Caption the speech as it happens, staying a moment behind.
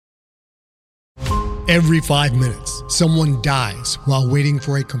Every 5 minutes, someone dies while waiting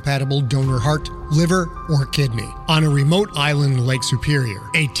for a compatible donor heart, liver, or kidney. On a remote island in Lake Superior,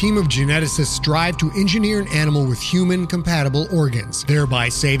 a team of geneticists strive to engineer an animal with human-compatible organs, thereby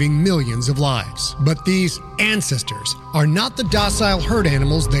saving millions of lives. But these ancestors are not the docile herd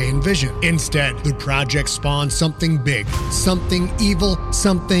animals they envision. Instead, the project spawns something big, something evil,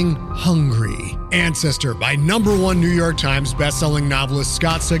 something hungry. Ancestor by #1 New York Times bestselling novelist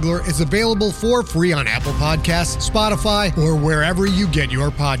Scott Sigler is available for free on Apple Podcasts, Spotify, or wherever you get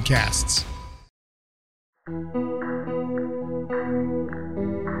your podcasts.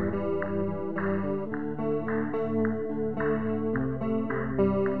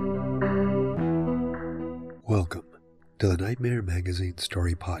 Welcome to the Nightmare Magazine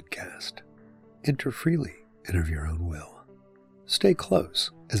Story Podcast. Enter freely and of your own will. Stay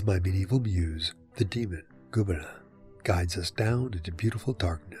close as my medieval muse, the demon Gubina, guides us down into beautiful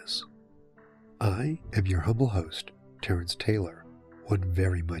darkness. I am your humble host, Terrence Taylor, one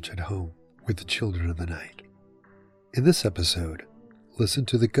very much at home with the children of the night. In this episode, listen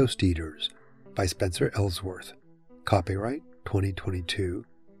to The Ghost Eaters by Spencer Ellsworth, copyright 2022,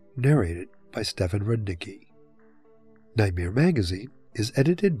 narrated by Stefan Rudnicki. Nightmare Magazine is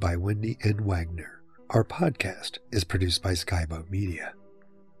edited by Wendy N. Wagner. Our podcast is produced by Skyboat Media.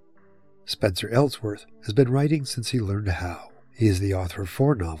 Spencer Ellsworth has been writing since he learned how. He is the author of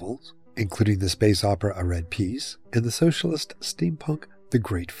 4 novels, including the space opera A Red Peace and the socialist steampunk The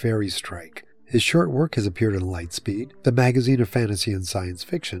Great Fairy Strike. His short work has appeared in Lightspeed, the magazine of fantasy and science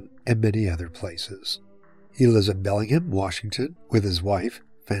fiction, and many other places. He lives in Bellingham, Washington, with his wife,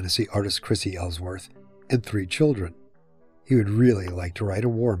 fantasy artist Chrissy Ellsworth, and 3 children. He would really like to write a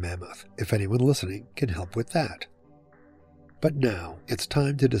war mammoth, if anyone listening can help with that. But now, it's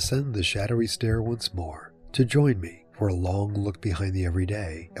time to descend the shadowy stair once more, to join me for a long look behind the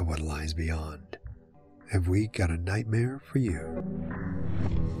everyday and what lies beyond. Have we got a nightmare for you?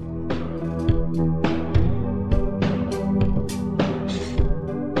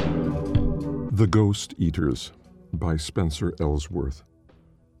 The Ghost Eaters by Spencer Ellsworth.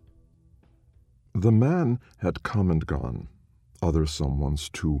 The man had come and gone, other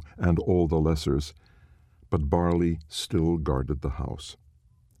someones too, and all the lessers, but Barley still guarded the house.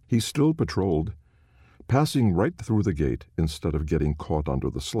 He still patrolled, passing right through the gate instead of getting caught under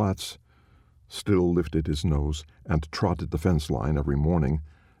the slats, still lifted his nose and trotted the fence line every morning,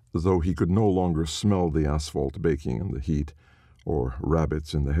 though he could no longer smell the asphalt baking in the heat or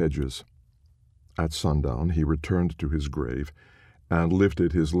rabbits in the hedges. At sundown he returned to his grave and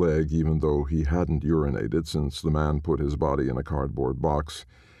lifted his leg even though he hadn't urinated since the man put his body in a cardboard box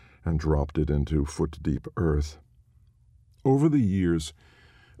and dropped it into foot-deep earth. Over the years,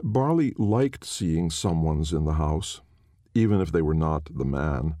 Barley liked seeing someones in the house, even if they were not the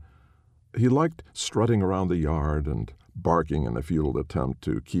man. He liked strutting around the yard and barking in a futile attempt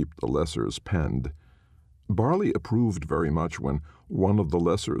to keep the lessers penned. Barley approved very much when one of the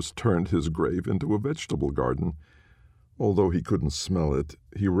lessers turned his grave into a vegetable garden. Although he couldn't smell it,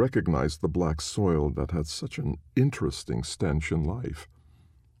 he recognized the black soil that had such an interesting stench in life.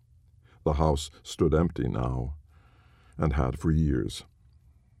 The house stood empty now, and had for years.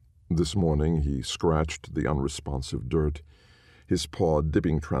 This morning he scratched the unresponsive dirt, his paw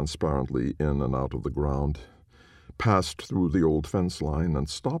dipping transparently in and out of the ground, passed through the old fence line, and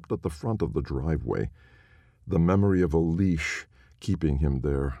stopped at the front of the driveway, the memory of a leash keeping him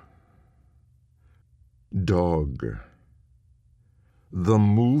there. Dog. The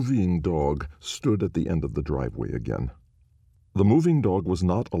moving dog stood at the end of the driveway again. The moving dog was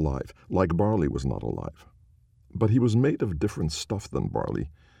not alive, like Barley was not alive. But he was made of different stuff than Barley,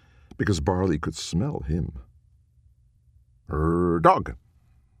 because Barley could smell him. Dog,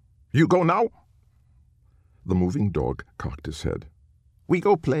 you go now? The moving dog cocked his head. We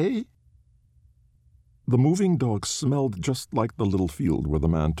go play? The moving dog smelled just like the little field where the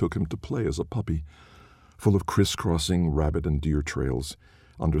man took him to play as a puppy, full of crisscrossing rabbit and deer trails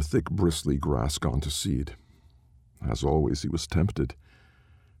under thick bristly grass gone to seed. As always, he was tempted.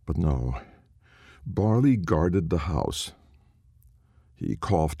 But no, Barley guarded the house. He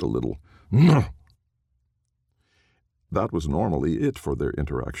coughed a little. No! That was normally it for their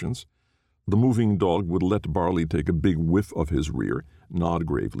interactions. The moving dog would let Barley take a big whiff of his rear, nod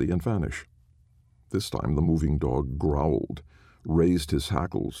gravely, and vanish. This time the moving dog growled, raised his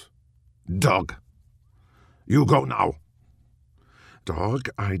hackles. Dog! You go now! Dog,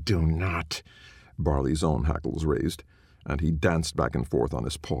 I do not. Barley's own hackles raised, and he danced back and forth on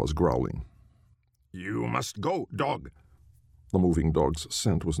his paws, growling. You must go, dog! The moving dog's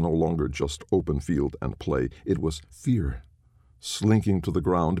scent was no longer just open field and play. It was fear, slinking to the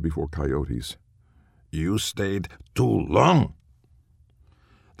ground before coyotes. You stayed too long.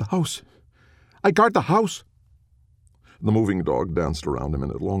 The house. I guard the house. The moving dog danced around a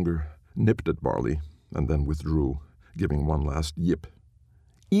minute longer, nipped at Barley, and then withdrew, giving one last yip.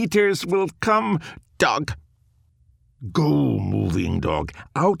 Eaters will come, dog. Go, moving dog,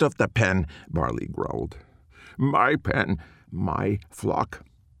 out of the pen, Barley growled. My pen, my flock.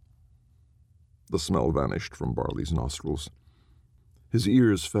 The smell vanished from Barley's nostrils. His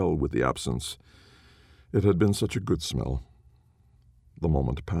ears fell with the absence. It had been such a good smell. The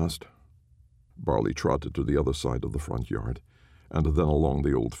moment passed. Barley trotted to the other side of the front yard, and then along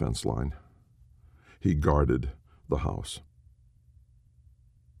the old fence line. He guarded the house.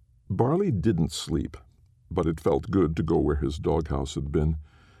 Barley didn't sleep, but it felt good to go where his doghouse had been,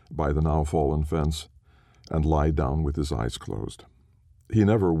 by the now fallen fence, and lie down with his eyes closed. He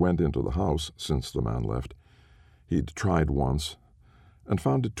never went into the house since the man left. He'd tried once, and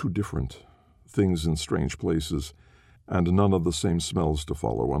found it too different, things in strange places, and none of the same smells to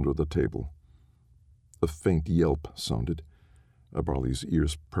follow under the table. A faint yelp sounded. Barley's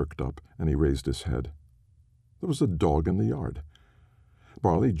ears perked up, and he raised his head. There was a dog in the yard.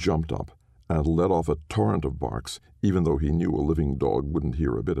 Barley jumped up and let off a torrent of barks, even though he knew a living dog wouldn't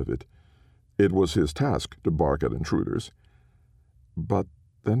hear a bit of it. It was his task to bark at intruders. But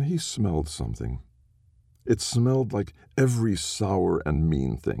then he smelled something. It smelled like every sour and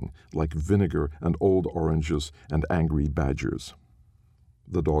mean thing, like vinegar and old oranges and angry badgers.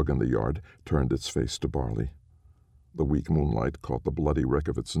 The dog in the yard turned its face to Barley. The weak moonlight caught the bloody wreck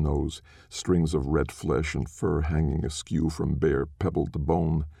of its nose, strings of red flesh and fur hanging askew from bare, pebbled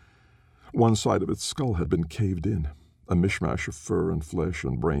bone. One side of its skull had been caved in, a mishmash of fur and flesh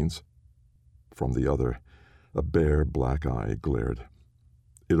and brains. From the other, a bare black eye glared.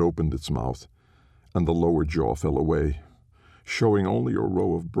 It opened its mouth, and the lower jaw fell away, showing only a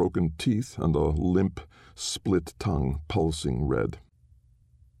row of broken teeth and a limp, split tongue pulsing red.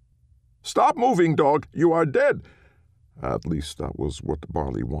 "Stop moving, dog! You are dead!" At least that was what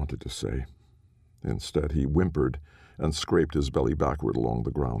Barley wanted to say. Instead, he whimpered and scraped his belly backward along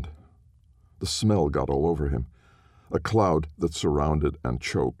the ground. The smell got all over him, a cloud that surrounded and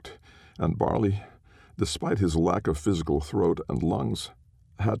choked, and Barley, despite his lack of physical throat and lungs,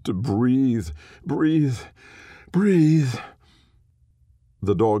 had to breathe.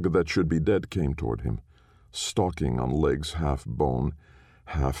 The dog that should be dead came toward him, stalking on legs half bone,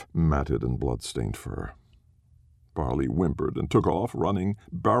 half matted and blood-stained fur. Barley whimpered and took off, running,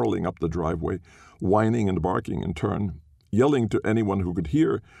 barreling up the driveway, whining and barking in turn, yelling to anyone who could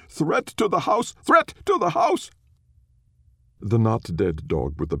hear, "Threat to the house! Threat to the house!" The not-dead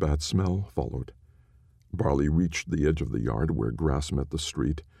dog with the bad smell followed. Barley reached the edge of the yard where grass met the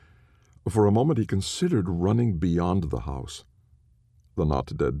street. For a moment he considered running beyond the house. The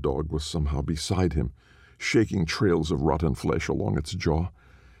not-dead dog was somehow beside him, shaking trails of rotten flesh along its jaw.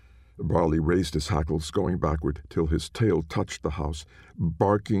 Barley raised his hackles, going backward, till his tail touched the house,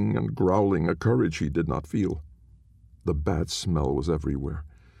 barking and growling a courage he did not feel. The bad smell was everywhere.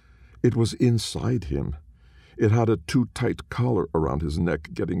 It was inside him. It had a too-tight collar around his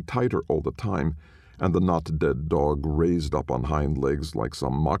neck, getting tighter all the time, and the not-dead dog raised up on hind legs like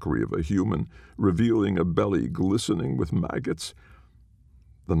some mockery of a human, revealing a belly glistening with maggots.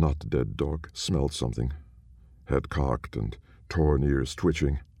 The not-dead dog smelled something, head cocked and torn ears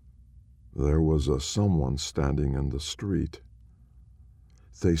twitching. There was a someone standing in the street.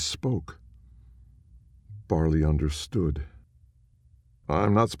 They spoke. Barley understood.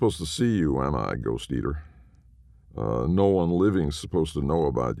 "I'm not supposed to see you, am I, Ghost Eater? No one living's supposed to know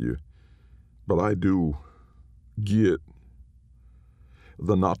about you. But I do. Git."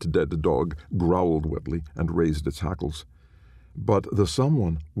 The not-dead dog growled wetly and raised its hackles. But the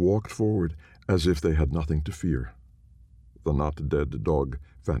someone walked forward as if they had nothing to fear. The not-dead dog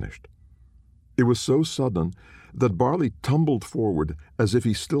vanished. It was so sudden that Barley tumbled forward as if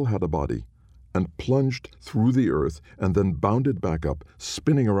he still had a body, and plunged through the earth and then bounded back up,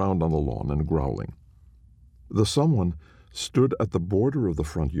 spinning around on the lawn and growling. The someone stood at the border of the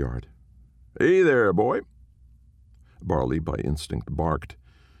front yard. "Hey there, boy!" Barley by instinct barked,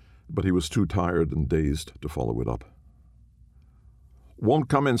 but he was too tired and dazed to follow it up. "Won't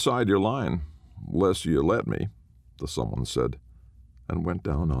come inside your line, unless you let me," the someone said, and went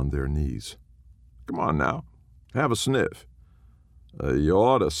down on their knees. "Come on now, have a sniff. You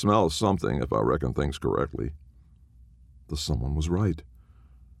ought to smell something if I reckon things correctly." The someone was right.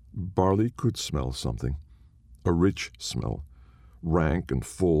 Barley could smell something, a rich smell, rank and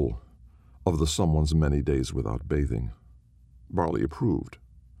full, of the someone's many days without bathing. Barley approved.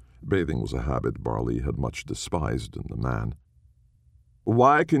 Bathing was a habit Barley had much despised in the man.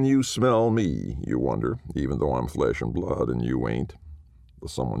 Why can you smell me, you wonder, even though I'm flesh and blood and you ain't? The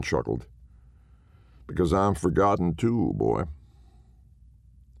someone chuckled. Because I'm forgotten too, boy.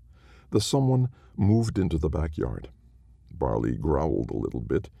 The someone moved into the backyard. Barley growled a little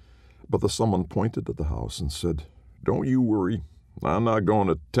bit, but the someone pointed at the house and said, "Don't you worry. I'm not going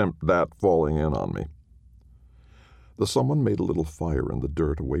to tempt that falling in on me." The someone made a little fire in the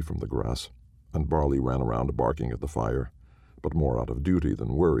dirt away from the grass, and Barley ran around barking at the fire, but more out of duty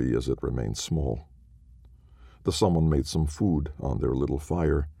than worry as it remained small. The someone made some food on their little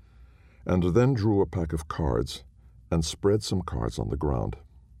fire, and then drew a pack of cards and spread some cards on the ground.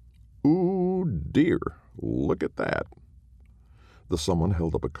 "Ooh, dear, look at that." The someone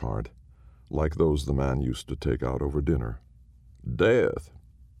held up a card, like those the man used to take out over dinner. "Death.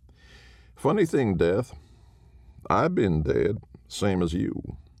 Funny thing, Death. I've been dead, same as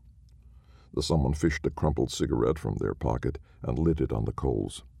you." The someone fished a crumpled cigarette from their pocket and lit it on the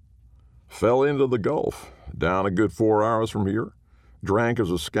coals. "Fell into the Gulf, down a good 4 hours from here. Drank as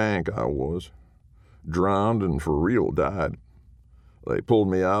a skank, I was. Drowned and for real died. They pulled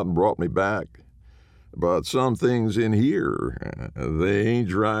me out and brought me back. But some things in here, they ain't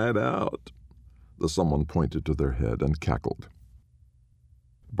dried out." The someone pointed to their head and cackled.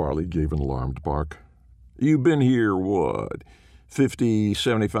 Barley gave an alarmed bark. "You been here, what, 50,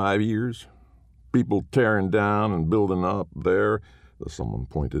 75 years? People tearing down and building up there," the someone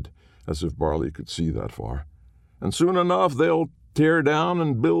pointed, as if Barley could see that far. "And soon enough they'll tear down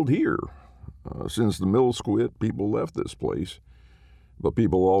and build here. Since the mills quit, people left this place. But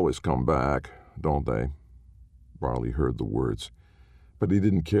people always come back, don't they?" Barley heard the words, but he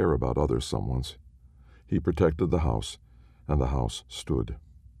didn't care about other someones. He protected the house, and the house stood.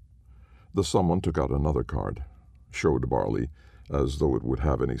 The someone took out another card, showed Barley, as though it would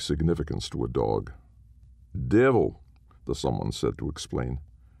have any significance to a dog. "Devil," the someone said to explain.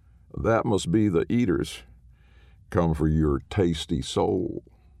 "That must be the eaters. Come for your tasty soul."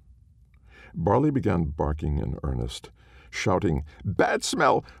 Barley began barking in earnest, shouting, "Bad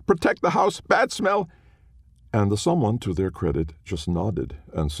smell! Protect the house! Bad smell!" And the someone, to their credit, just nodded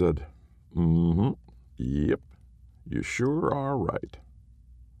and said, "Mm-hmm, yep, you sure are right."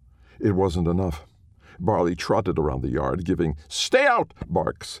 It wasn't enough. Barley trotted around the yard, giving "stay out"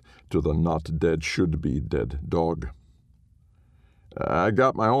 barks to the not-dead should-be-dead dog. "I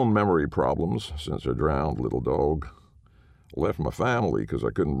got my own memory problems since I drowned, little dog. Left my family because I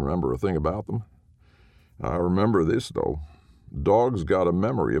couldn't remember a thing about them. I remember this, though. Dogs got a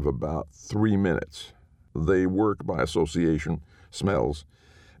memory of about 3 minutes. They work by association, smells,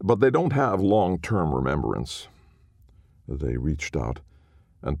 but they don't have long-term remembrance." They reached out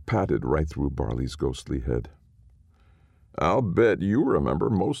and patted right through Barley's ghostly head. "I'll bet you remember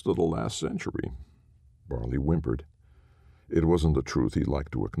most of the last century." Barley whimpered. It wasn't the truth he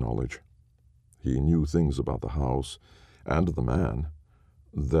liked to acknowledge. He knew things about the house and the man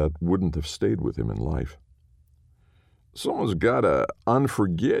that wouldn't have stayed with him in life. "Someone's gotta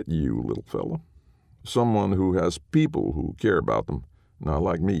unforget you, little fella. Someone who has people who care about them, not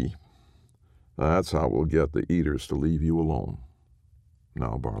like me. That's how we'll get the eaters to leave you alone."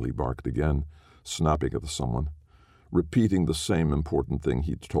 Now Barley barked again, snapping at the someone, repeating the same important thing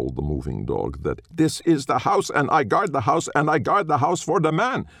he'd told the moving dog, that "this is the house, and I guard the house, and I guard the house for the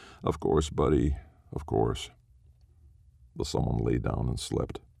man." "Of course, buddy, of course." The someone lay down and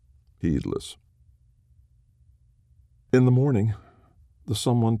slept, heedless. In the morning, the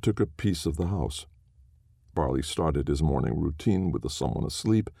someone took a piece of the house. Barley started his morning routine with the someone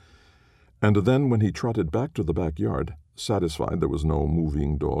asleep, and then when he trotted back to the backyard, satisfied there was no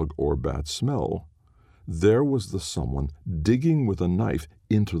moving dog or bad smell, there was the someone digging with a knife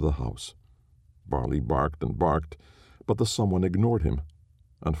into the house. Barley barked and barked, but the someone ignored him,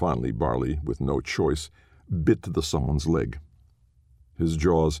 and finally Barley, with no choice, bit the someone's leg. His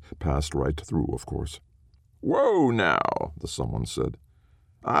jaws passed right through, of course. "Whoa now," the someone said.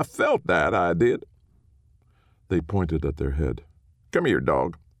 "I felt that, I did." They pointed at their head. "Come here,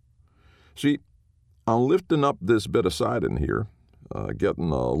 dog. See, I'm lifting up this bit of siding here,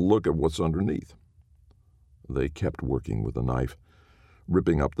 getting a look at what's underneath." They kept working with the knife,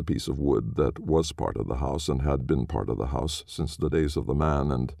 ripping up the piece of wood that was part of the house and had been part of the house since the days of the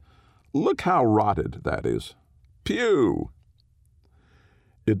man, and look how rotted that is. Pew!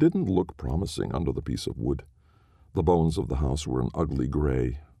 It didn't look promising under the piece of wood. The bones of the house were an ugly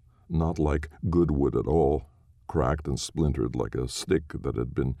gray, not like good wood at all, cracked and splintered like a stick that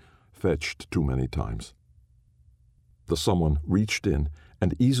had been fetched too many times. The someone reached in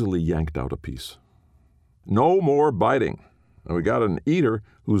and easily yanked out a piece. "No more biting. And we got an eater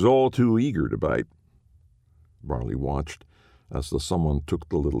who's all too eager to bite." Barley watched as the someone took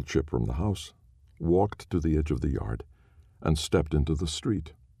the little chip from the house, walked to the edge of the yard, and stepped into the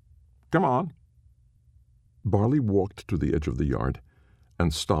street. "Come on." Barley walked to the edge of the yard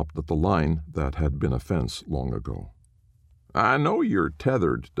and stopped at the line that had been a fence long ago. "I know you're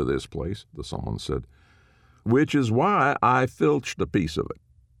tethered to this place," the someone said, "which is why I filched a piece of it."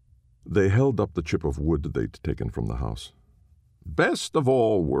 They held up the chip of wood they'd taken from the house. "Best of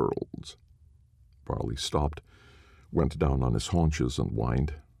all worlds." Barley stopped, went down on his haunches, and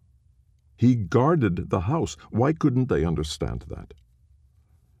whined. He guarded the house. Why couldn't they understand that?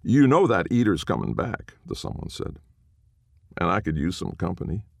 "You know that eater's coming back," the someone said, "and I could use some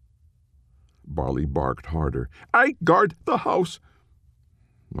company." Barley barked harder. "I guard the house."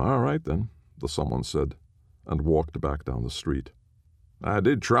 "All right, then," the someone said, and walked back down the street. "I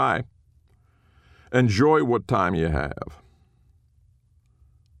did try. Enjoy what time you have."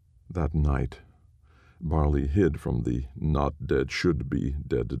 That night, Barley hid from the not-dead,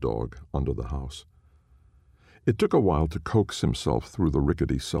 should-be-dead dog under the house. It took a while to coax himself through the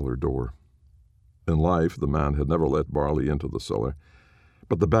rickety cellar door. In life, the man had never let Barley into the cellar,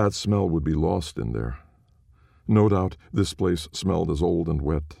 but the bad smell would be lost in there. No doubt this place smelled as old and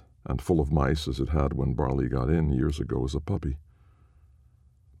wet and full of mice as it had when Barley got in years ago as a puppy.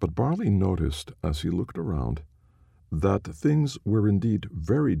 But Barley noticed, as he looked around, that things were indeed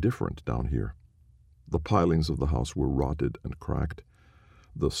very different down here. The pilings of the house were rotted and cracked.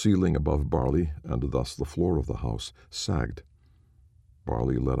 The ceiling above Barley, and thus the floor of the house, sagged.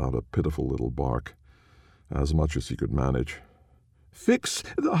 Barley let out a pitiful little bark, as much as he could manage. "Fix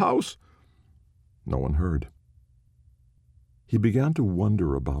the house!" No one heard. He began to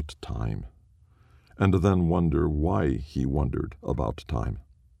wonder about time, and then wonder why he wondered about time.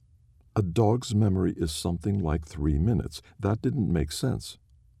 A dog's memory is something like 3 minutes. That didn't make sense.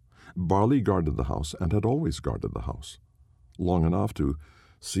 Barley guarded the house and had always guarded the house, long enough to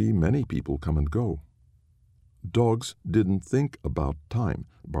see many people come and go. Dogs didn't think about time,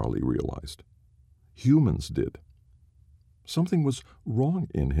 Barley realized. Humans did. Something was wrong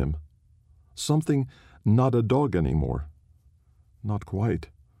in him. Something not a dog anymore. Not quite.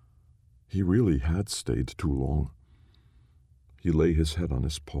 He really had stayed too long. He lay his head on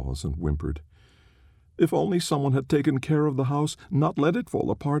his paws and whimpered. If only someone had taken care of the house, not let it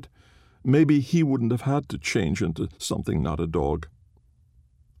fall apart, maybe he wouldn't have had to change into something not a dog.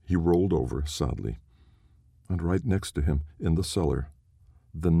 He rolled over sadly, and right next to him, in the cellar,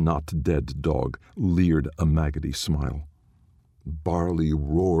 the not-dead dog leered a maggoty smile. Barley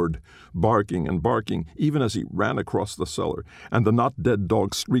roared, barking and barking, even as he ran across the cellar, and the not-dead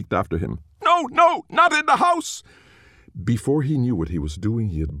dog shrieked after him. "No, no, not in the house!" Before he knew what he was doing,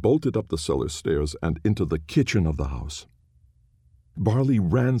 he had bolted up the cellar stairs and into the kitchen of the house. Barley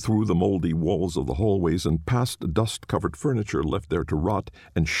ran through the moldy walls of the hallways and past dust-covered furniture left there to rot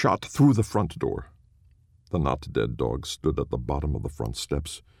and shot through the front door. The not-dead dog stood at the bottom of the front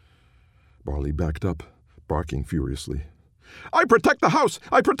steps. Barley backed up, barking furiously. "I protect the house!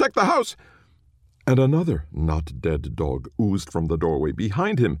 I protect the house!" And another not-dead dog oozed from the doorway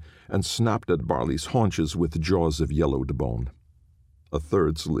behind him and snapped at Barley's haunches with jaws of yellowed bone. A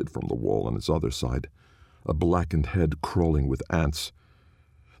third slid from the wall on its other side, a blackened head crawling with ants.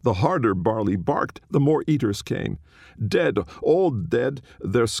 The harder Barley barked, the more eaters came. Dead, all dead,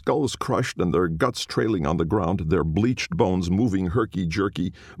 their skulls crushed and their guts trailing on the ground, their bleached bones moving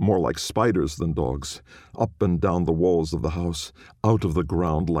herky-jerky, more like spiders than dogs, up and down the walls of the house, out of the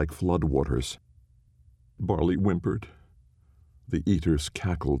ground like floodwaters. Barley whimpered. The eaters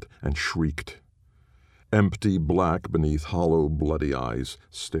cackled and shrieked. Empty black beneath hollow, bloody eyes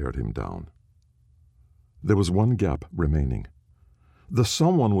stared him down. There was one gap remaining. The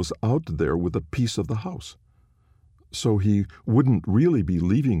someone was out there with a piece of the house. So he wouldn't really be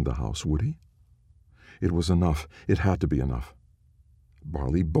leaving the house, would he? It was enough. It had to be enough.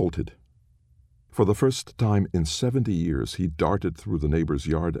 Barley bolted. For the first time in 70 years, he darted through the neighbor's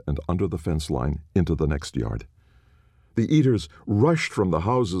yard and under the fence line into the next yard. The eaters rushed from the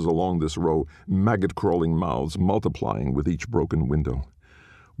houses along this row, maggot-crawling mouths multiplying with each broken window.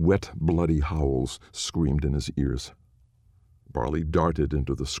 Wet, bloody howls screamed in his ears. Barley darted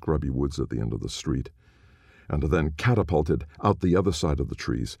into the scrubby woods at the end of the street, and then catapulted out the other side of the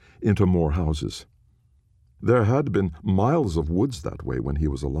trees, into more houses. There had been miles of woods that way when he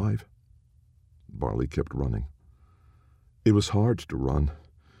was alive. Barley kept running. It was hard to run,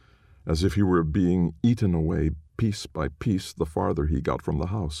 as if he were being eaten away piece by piece the farther he got from the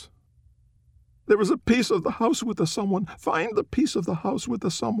house. There was a piece of the house with the someone. Find the piece of the house with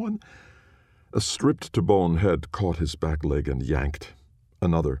the someone. A stripped-to-bone head caught his back leg and yanked.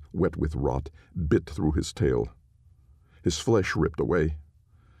 Another, wet with rot, bit through his tail. His flesh ripped away.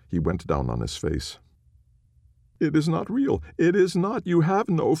 He went down on his face. "It is not real. It is not. You have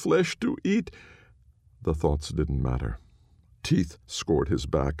no flesh to eat." The thoughts didn't matter. Teeth scored his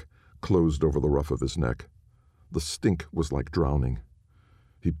back, closed over the ruff of his neck. The stink was like drowning.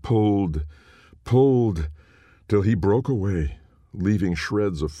 He pulled, till he broke away, leaving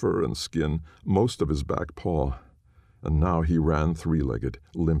shreds of fur and skin, most of his back paw, and now he ran three-legged,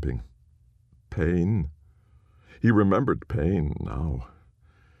 limping. Pain. He remembered pain now.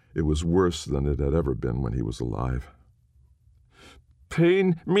 It was worse than it had ever been when he was alive.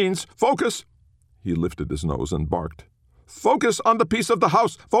 "Pain means focus!" He lifted his nose and barked. "Focus on the piece of the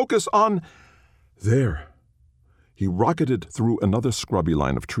house! Focus on—" There! He rocketed through another scrubby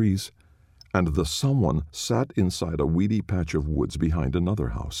line of trees, and the someone sat inside a weedy patch of woods behind another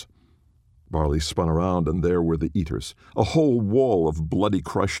house. Barley spun around, and there were the eaters, a whole wall of bloody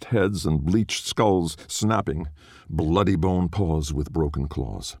crushed heads and bleached skulls snapping, bloody bone paws with broken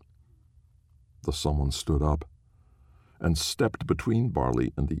claws. The someone stood up and stepped between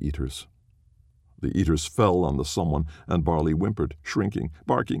Barley and the eaters. The eaters fell on the someone, and Barley whimpered, shrinking,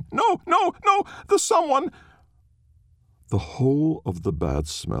 barking, "No, no, no, the someone!" The whole of the bad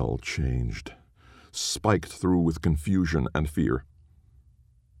smell changed, spiked through with confusion and fear.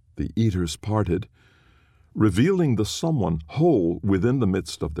 The eaters parted, revealing the someone whole within the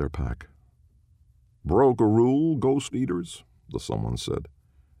midst of their pack. "Broke a rule, ghost eaters," the someone said.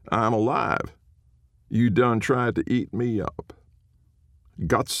 "I'm alive. You done tried to eat me up."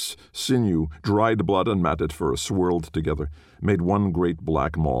 Guts, sinew, dried blood, and matted fur swirled together, made one great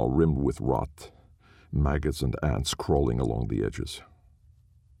black maw rimmed with rot, maggots and ants crawling along the edges.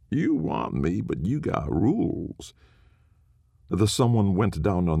 "You want me, but you got rules." The someone went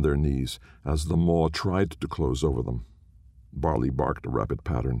down on their knees as the maw tried to close over them. Barley barked a rapid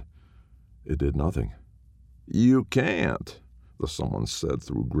pattern. It did nothing. "You can't," the someone said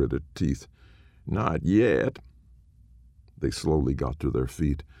through gritted teeth. "Not yet." They slowly got to their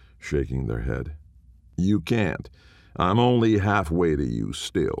feet, shaking their head. "You can't. I'm only halfway to you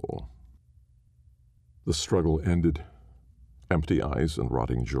still." The struggle ended. Empty eyes and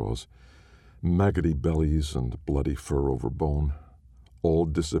rotting jaws, maggoty bellies and bloody fur over bone, all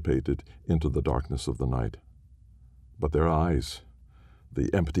dissipated into the darkness of the night. But their eyes,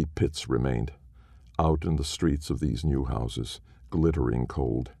 the empty pits remained, out in the streets of these new houses, glittering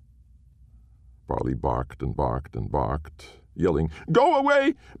cold. Barley barked and barked and barked, yelling, "Go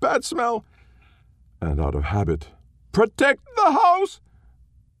away! Bad smell!" And out of habit, "Protect the house!"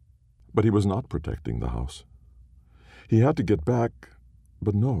 But he was not protecting the house. He had to get back,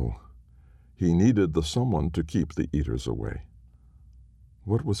 but no. He needed the someone to keep the eaters away.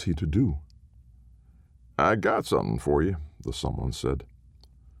 What was he to do? "I got something for you," the someone said.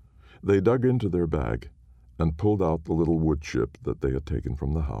 They dug into their bag and pulled out the little wood chip that they had taken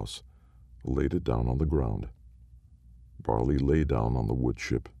from the house, laid it down on the ground. Barley lay down on the wood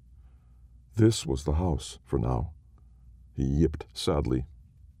chip. This was the house for now. He yipped sadly.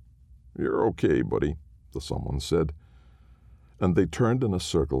 "You're okay, buddy," the someone said. And they turned in a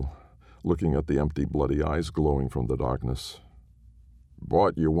circle, looking at the empty, bloody eyes glowing from the darkness.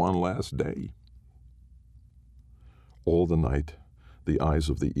 "Bought you one last day." All the night, the eyes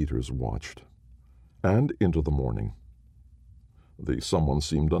of the eaters watched, and into the morning. The someone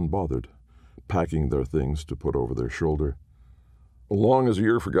seemed unbothered, packing their things to put over their shoulder. "Long as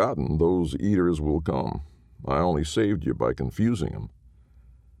you're forgotten, those eaters will come. I only saved you by confusing them."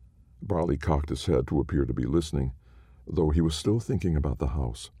 Barley cocked his head to appear to be listening, though he was still thinking about the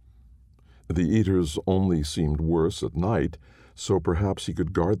house. The eaters only seemed worse at night, so perhaps he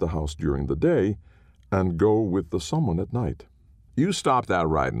could guard the house during the day and go with the someone at night. "You stop that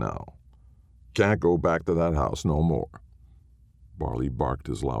right now. Can't go back to that house no more." Barley barked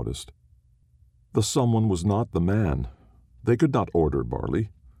his loudest. The someone was not the man. They could not order Barley.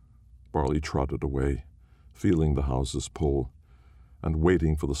 Barley trotted away, feeling the house's pull, and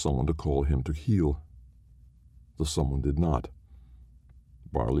waiting for the someone to call him to heel. The someone did not.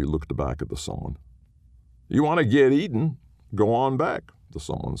 Barley looked back at the someone. "You want to get eaten? Go on back," the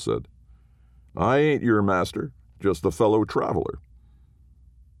someone said. "I ain't your master, just a fellow traveler."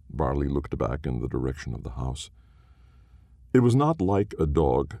 Barley looked back in the direction of the house. It was not like a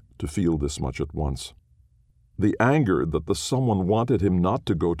dog to feel this much at once. The anger that the someone wanted him not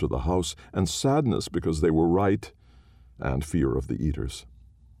to go to the house, and sadness because they were right, and fear of the eaters.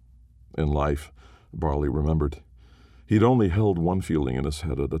 In life, Barley remembered, he'd only held one feeling in his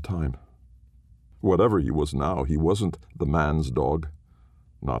head at a time. Whatever he was now, he wasn't the man's dog.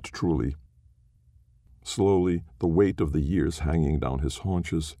 Not truly. Slowly, the weight of the years hanging down his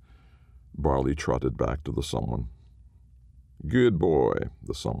haunches, Barley trotted back to the someone. Good boy,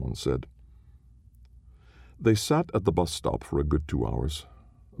 the someone said. They sat at the bus stop for a good 2 hours,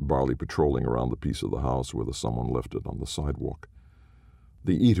 Barley patrolling around the piece of the house where the someone left it on the sidewalk.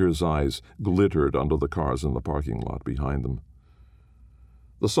 The eater's eyes glittered under the cars in the parking lot behind them.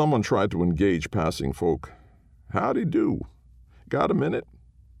 The someone tried to engage passing folk. Howdy do. Got a minute?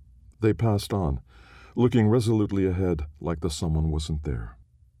 They passed on, looking resolutely ahead like the someone wasn't there.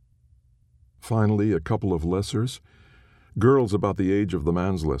 Finally, a couple of lessers, girls about the age of the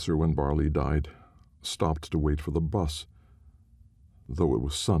man's lesser when Barley died, stopped to wait for the bus. Though it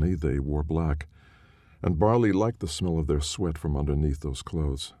was sunny, they wore black, and Barley liked the smell of their sweat from underneath those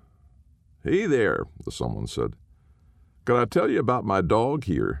clothes. Hey there, the someone said. Could I tell you about my dog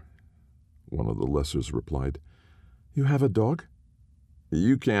here? One of the lessers replied. You have a dog?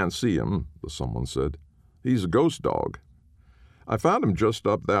 You can't see him, the someone said. He's a ghost dog. I found him just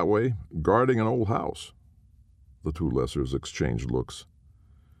up that way, guarding an old house. The two lessers exchanged looks.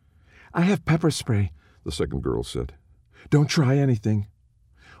 I have pepper spray, the second girl said. Don't try anything.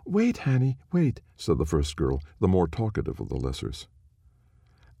 Wait, Hanny, wait, said the first girl, the more talkative of the lessers.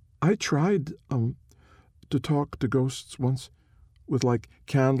 I tried, to talk to ghosts once, with, like,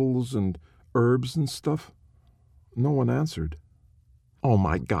 candles and herbs and stuff. No one answered. Oh,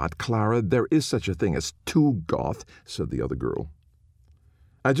 my God, Clara, there is such a thing as too goth, said the other girl.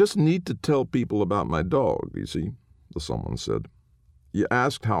 I just need to tell people about my dog, you see, the someone said. You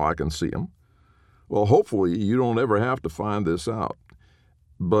asked how I can see him. Well, hopefully you don't ever have to find this out.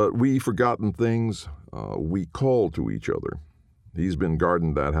 But we forgotten things, we call to each other. He's been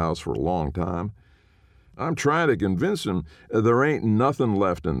guarding that house for a long time. I'm trying to convince him there ain't nothing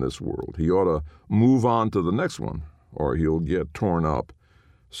left in this world. He ought to move on to the next one, or he'll get torn up,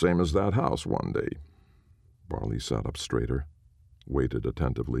 same as that house one day. Barley sat up straighter, waited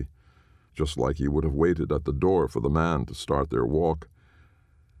attentively, just like he would have waited at the door for the man to start their walk.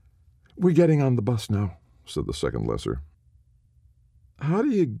 We're getting on the bus now, said the second lesser. How do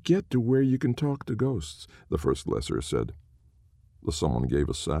you get to where you can talk to ghosts? The first lesser said. The someone gave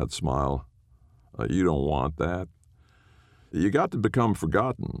a sad smile. You don't want that. You got to become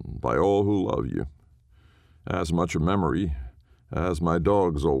forgotten by all who love you. As much a memory as my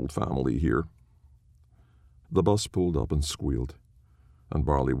dog's old family here. The bus pulled up and squealed, and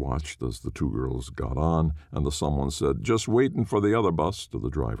Barley watched as the two girls got on, and the someone said, Just waiting for the other bus, to the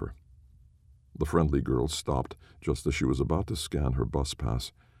driver. The friendly girl stopped just as she was about to scan her bus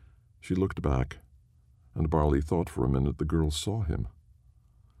pass. She looked back, and Barley thought for a minute the girl saw him.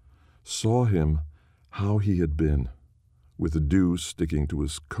 Saw him how he had been, with the dew sticking to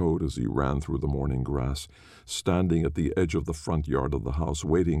his coat as he ran through the morning grass, standing at the edge of the front yard of the house,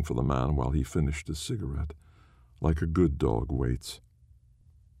 waiting for the man while he finished his cigarette, like a good dog waits.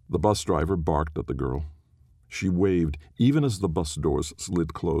 The bus driver barked at the girl. She waved, even as the bus doors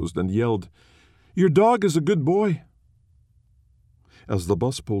slid closed, and yelled, Your dog is a good boy. As the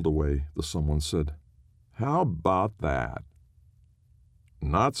bus pulled away, the someone said, How about that?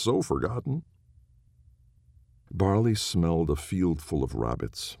 Not so forgotten. Barley smelled a field full of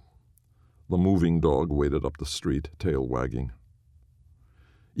rabbits. The moving dog waited up the street, tail wagging.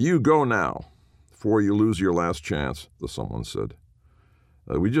 You go now, before you lose your last chance, the someone said.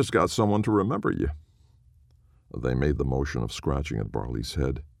 We just got someone to remember you. They made the motion of scratching at Barley's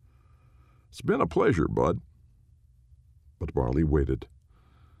head. It's been a pleasure, bud. But Barley waited,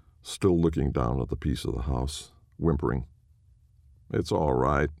 still looking down at the piece of the house, whimpering. It's all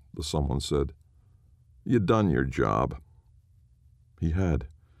right, the someone said. You done your job. He had.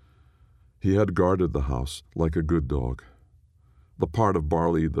 He had guarded the house like a good dog. The part of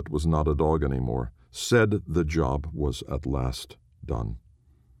Barley that was not a dog anymore said the job was at last done.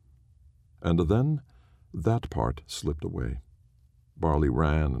 And then that part slipped away. Barley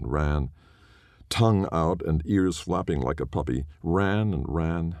ran and ran, tongue out and ears flapping like a puppy, ran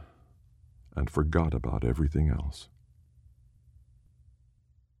and forgot about everything else.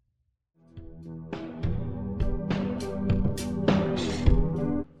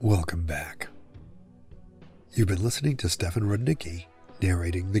 Welcome back. You've been listening to Stefan Rudnicki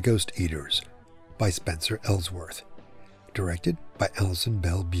narrating The Ghost Eaters by Spencer Ellsworth, directed by Allison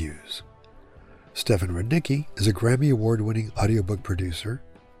Bell Buse. Stefan Rudnicki is a Grammy Award-winning audiobook producer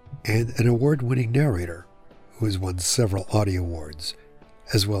and an award-winning narrator who has won several audio awards,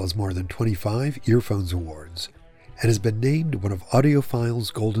 as well as more than 25 Earphones Awards, and has been named one of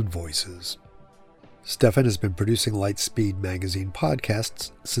AudioPhile's Golden Voices. Stefan has been producing Lightspeed magazine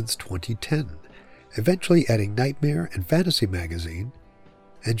podcasts since 2010, eventually adding Nightmare and Fantasy magazine,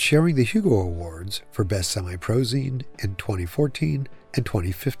 and sharing the Hugo Awards for Best Semi-Prozine in 2014 and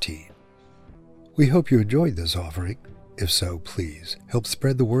 2015. We hope you enjoyed this offering, If so, please help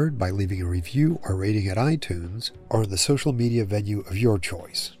spread the word by leaving a review or rating at iTunes or on the social media venue of your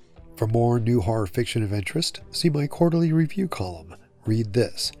choice. For more new horror fiction of interest, see my quarterly review column, Read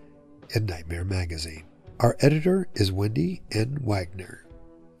This, in Nightmare Magazine. Our editor is Wendy N. Wagner.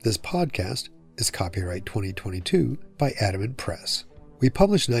 This podcast is copyright 2022 by Adamant Press. We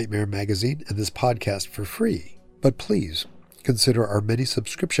publish Nightmare Magazine and this podcast for free, but please consider our many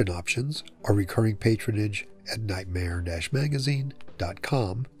subscription options or recurring patronage at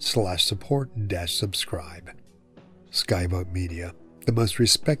nightmare-magazine.com/support-subscribe. Skyboat Media, the most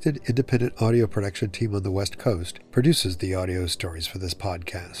respected independent audio production team on the West Coast, produces the audio stories for this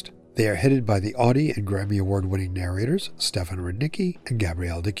podcast. They are headed by the Audie and Grammy Award-winning narrators Stefan Rudnicki and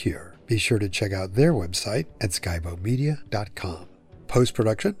Gabrielle DeCure. Be sure to check out their website at skyboatmedia.com.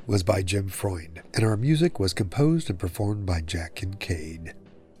 Post-production was by Jim Freund, and our music was composed and performed by Jack Kincaid.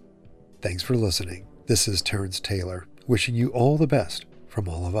 Thanks for listening. This is Terrence Taylor, wishing you all the best from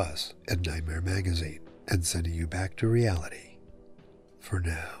all of us at Nightmare Magazine, and sending you back to reality for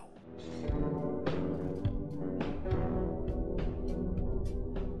now.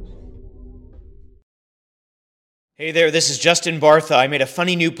 Hey there, this is Justin Bartha. I made a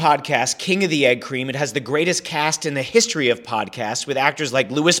funny new podcast, King of the Egg Cream. It has the greatest cast in the history of podcasts with actors like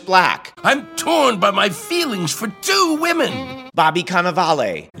Louis Black. I'm torn by my feelings for two women. Bobby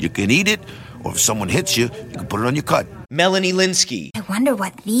Cannavale. You can eat it, or if someone hits you, you can put it on your cut. Melanie Linsky. I wonder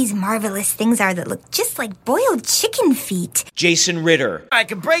what these marvelous things are that look just like boiled chicken feet. Jason Ritter. I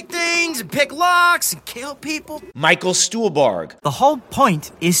can break things and pick locks and kill people. Michael Stuhlbarg. The whole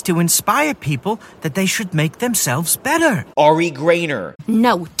point is to inspire people that they should make themselves better. Ari Grainer.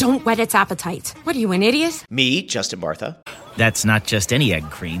 No, don't whet its appetite. What are you, an idiot? Me, Justin Bartha. That's not just any egg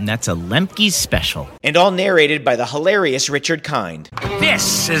cream, that's a Lemke's special. And all narrated by the hilarious Richard Kind.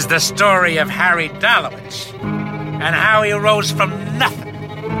 This is the story of Harry Dalowitz and how he rose from nothing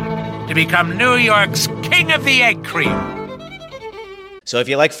to become New York's King of the Egg Cream. So if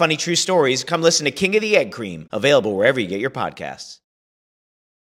you like funny true stories, come listen to King of the Egg Cream, available wherever you get your podcasts.